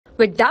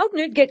With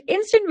Doubtnut, get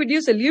instant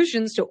video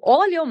solutions to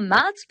all your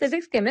maths,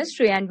 physics,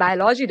 chemistry, and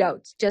biology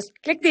doubts. Just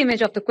click the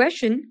image of the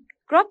question,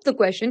 crop the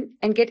question,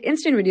 and get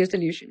instant video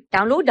solution.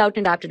 Download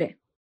Doubtnut app today.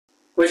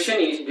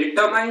 Question is,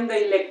 determine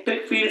the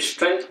electric field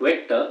strength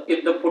vector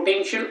if the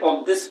potential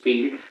of this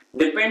field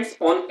depends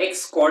on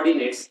x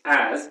coordinates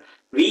as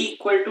v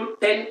equal to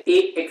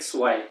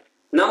 10axy.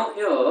 Now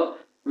here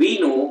we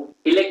know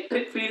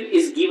electric field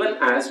is given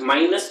as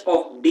minus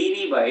of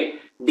dv by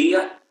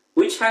dr,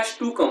 which has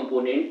two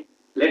components.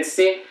 Let's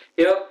say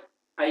here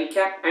I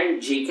cap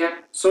and j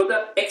cap. So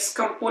the x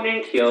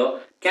component here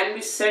can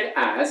be said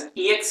as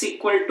ex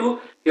equal to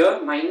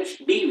here minus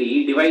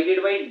dv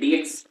divided by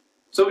dx.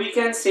 So we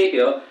can say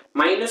here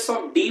minus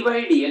of d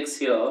by dx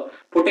here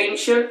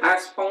potential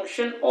as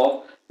function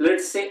of,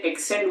 let's say,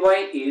 x and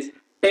y is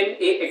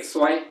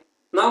 10axy.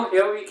 Now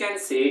here we can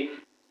say,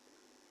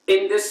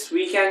 in this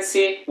we can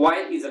say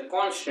y is a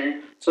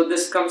constant, so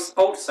this comes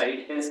outside,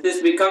 hence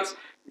this becomes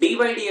d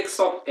by dx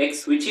of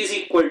x, which is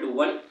equal to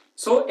 1.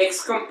 So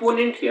x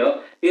component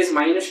here is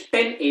minus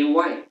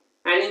 10ay,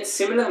 and in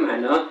similar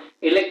manner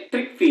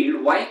electric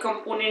field y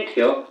component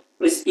here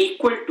is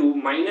equal to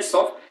minus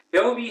of,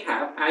 here we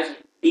have as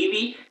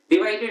dv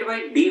divided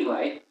by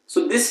dy.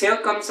 So this here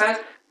comes as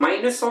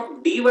minus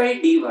of d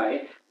by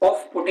dy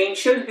of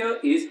potential here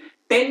is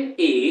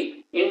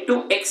 10a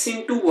into x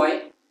into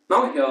y.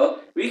 Now here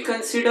we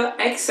consider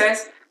x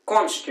as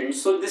constant,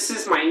 so this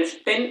is minus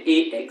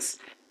 10ax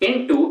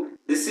into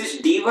this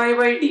is dy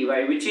by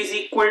dy, which is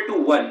equal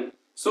to 1.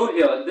 So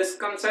here this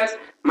comes as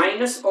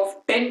minus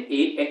of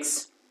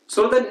 10ax.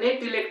 So the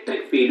net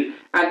electric field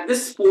at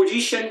this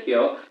position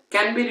here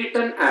can be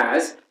written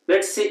as,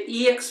 let's say,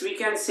 ex we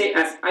can say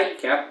as I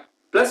cap,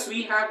 plus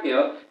we have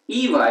here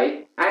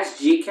ey as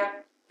j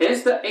cap.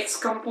 Hence the x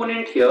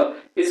component here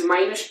is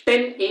minus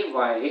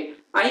 10ay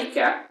I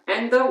cap,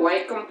 and the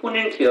y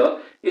component here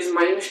is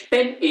minus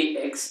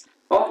 10ax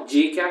of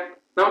j cap.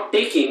 Now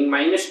taking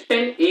minus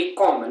 10a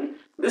common,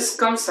 this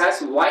comes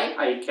as y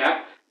I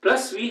cap,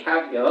 plus we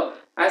have here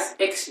as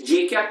x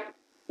j cap.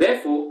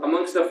 Therefore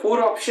amongst the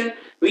four options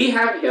we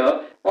have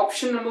here,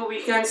 option number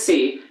we can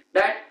say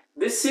that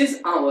this is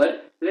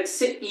our, let's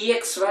say,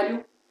 ex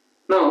value.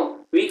 Now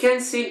we can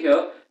say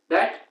here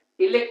that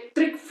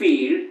electric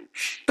field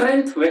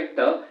strength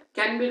vector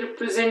can be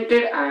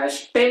represented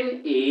as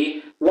 10a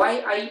yi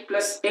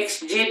plus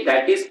xj,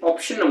 that is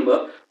option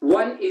number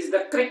 1 is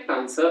the correct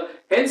answer,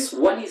 hence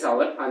 1 is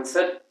our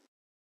answer.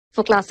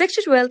 For class 6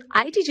 to 12,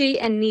 IIT JEE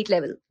and NEET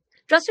level.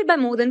 Trusted by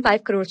more than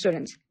 5 crore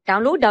students.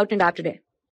 Download Doubtnut app today.